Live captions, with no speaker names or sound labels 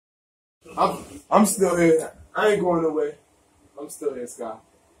I'm still here. I ain't going away. I'm still here, Scott.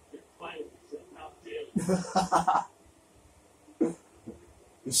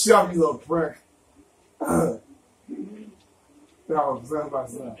 Shut up, you little prick. No, I'm about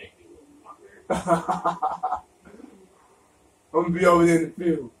to say. I'm gonna be over there in the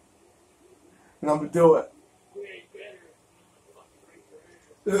field. And I'm gonna do it.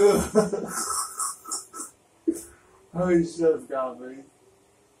 Holy shit, Scott, man.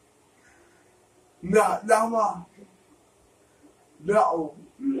 No.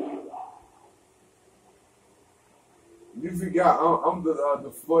 You forgot, I'm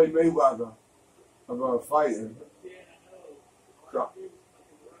the Floyd Mayweather of fighting.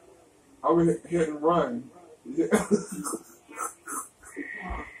 I'm gonna hit and run.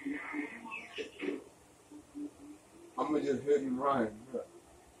 I'm gonna just hit and run.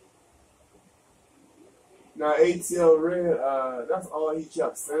 Now ATL Red, that's all he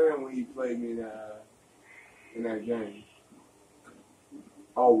kept saying when he played me in that game.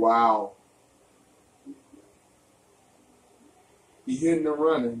 Oh wow. He hitting and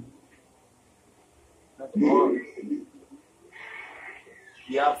running. That's all.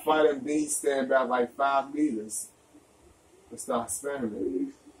 Yeah, I fight him, then he stand back like 5 meters and start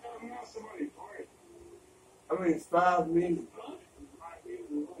spamming. I mean, 5 meters.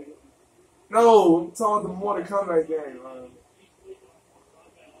 No, I'm talking the Mortal Kombat game.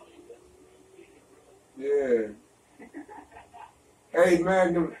 Yeah. Hey,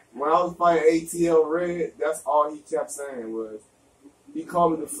 man, when I was fighting ATL Red, that's all he kept saying was, he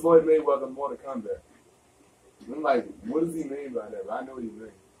called me the Floyd Mayweather of Mortal Kombat. I'm like, what does he mean by that? But I know what he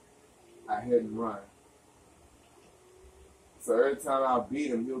means. I hit and run. So every time I beat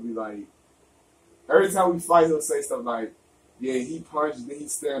him, he'll be like, every time we fight, he'll say stuff like, yeah, he punched, then he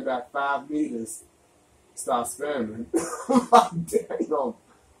stand back 5 meters, start spamming. I'm like, damn,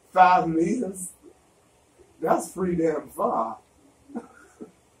 5 meters? That's pretty damn far.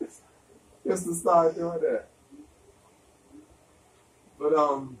 Just to start doing that. But,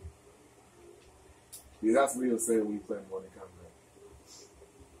 yeah, that's what he'll say when we play Mortal Kombat.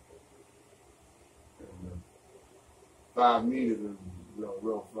 5 meters is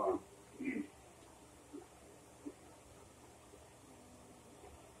real far.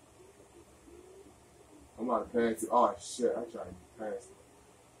 I'm about to pass it. Oh shit, I tried to pass it.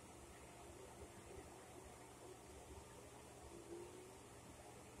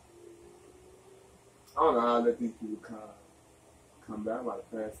 I don't know how to let these people come back. I'm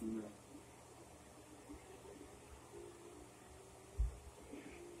about to pass it now.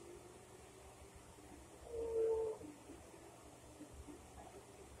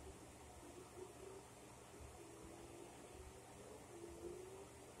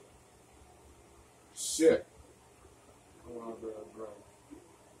 Shit. Come on, bro.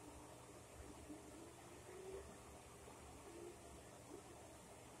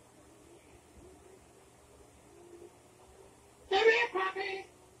 Come here, puppy.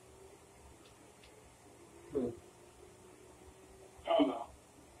 Oh no.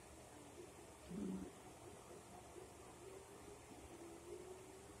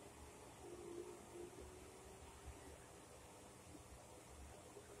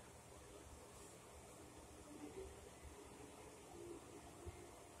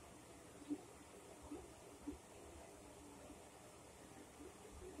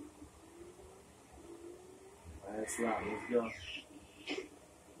 Last lap, let's go.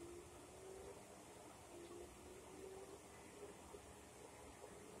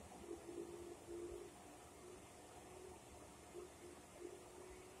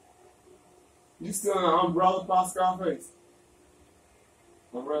 You still in an umbrella by Scarface?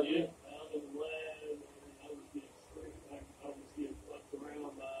 Umbrella? Yeah, I was glad I was getting straight. I was getting fucked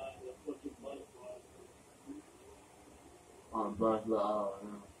around by the fucking butterflies. Butterfly, oh, no.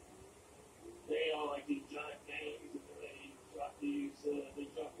 They all like these giant games, and they drop these, they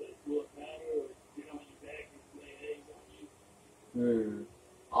drop the bullet powder or get on your back and lay eggs on you. Yeah.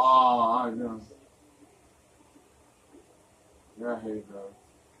 Oh, I know. Yeah, I hate those.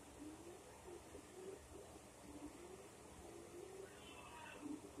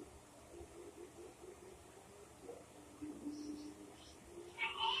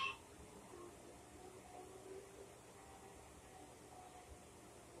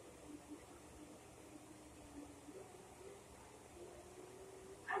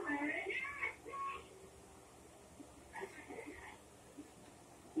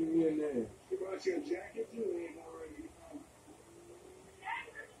 Give me in there. You brought your jacket too, ain't already.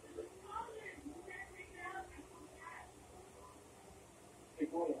 Hey,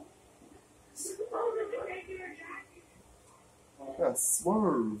 hold on. That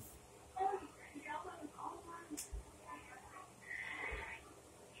swerve. Oh,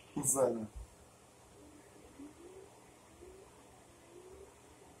 So,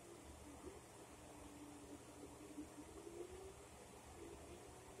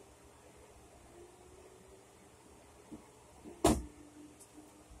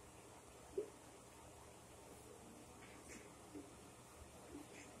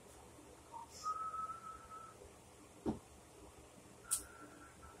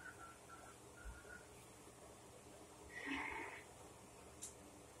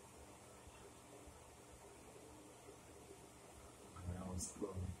 that was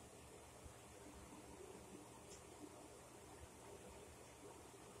cool.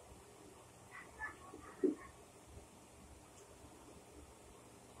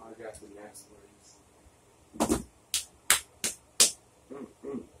 I got the next words.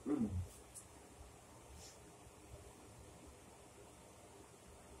 Mm.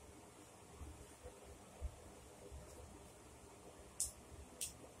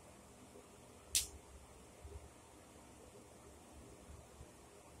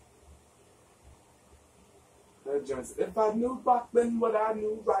 That just, if I knew back then what I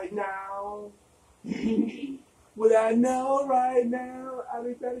knew right now, what I know right now, I'd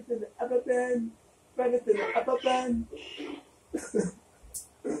be better than I've ever been. Better than I've ever been.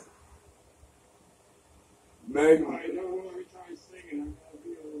 Megan. I know every time singing,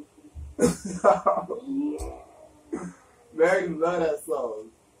 I'm Megan love that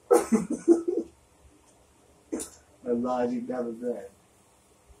song. That Logic never been.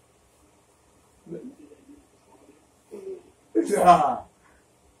 Nah.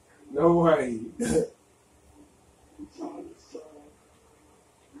 No way.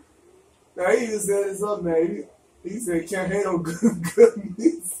 Now he just said it something, man. He said can't handle good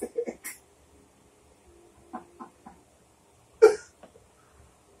music.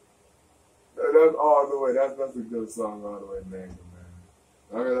 That's all the way. That's a good song all the way, man.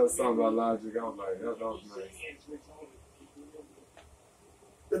 I heard that song about Logic. I was like, that was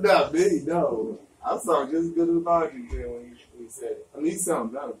nice. Not me, no. I saw just as good as Logic did when he said it. I mean, he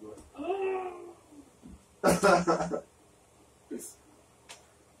sounded better, but.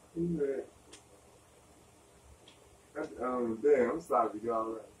 Yeah. Damn, I'm sorry,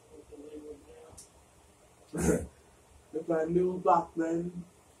 y'all. If I knew back then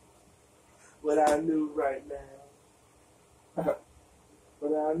what I knew right now,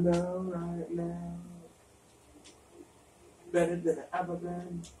 what I know right now, better than I ever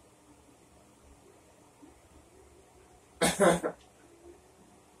been.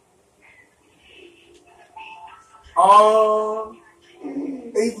 Oh,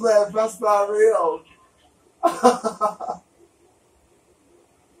 he played Best by Real.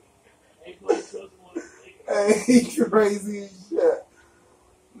 Hey, he crazy as shit.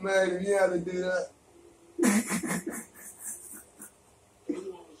 Man, if you had to do that.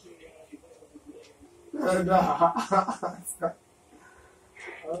 Nah.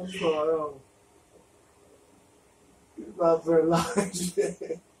 I'm sorry. He's not very large.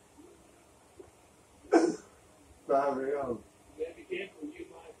 Not real. You gotta be careful. You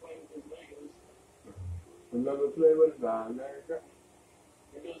might play with those Legos. Remember play with America?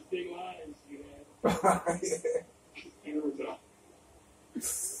 And those big lines you have. Yeah.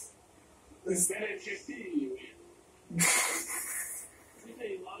 It's better to see you. Let me tell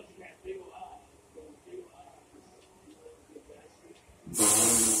you, Logic has big eyes. Those big eyes.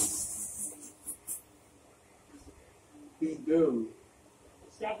 He do.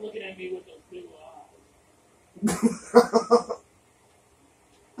 Stop looking at me with those big eyes.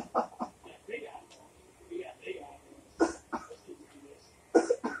 Big eyes. You got big eyes. Let's do this.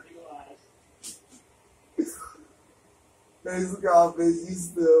 Big eyes. Thanks, God, bitch. You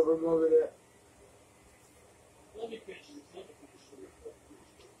still remember that? Let me finish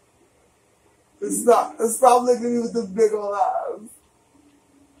this. Stop looking at me with the big old eyes.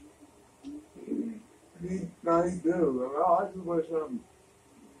 He do. I just want to try to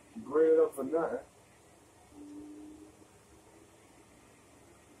grade it up for nothing.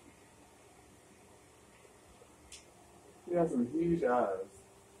 He has some huge eyes.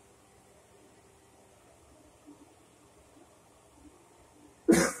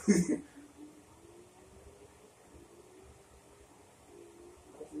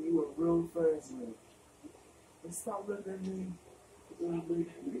 You were real fast, man. Stop looking at me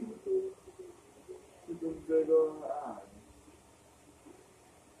with them big old eyes.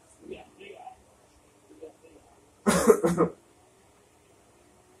 We got big eyes.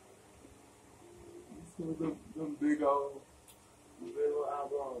 Them big old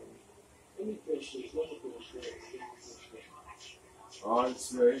eyeballs. Let me finish this. Let me finish this. Oh, it's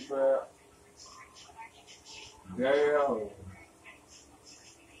straight back. Damn.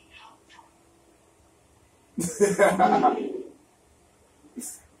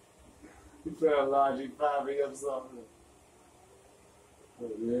 You playing Logic 5 or something?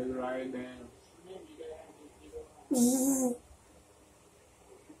 Right now.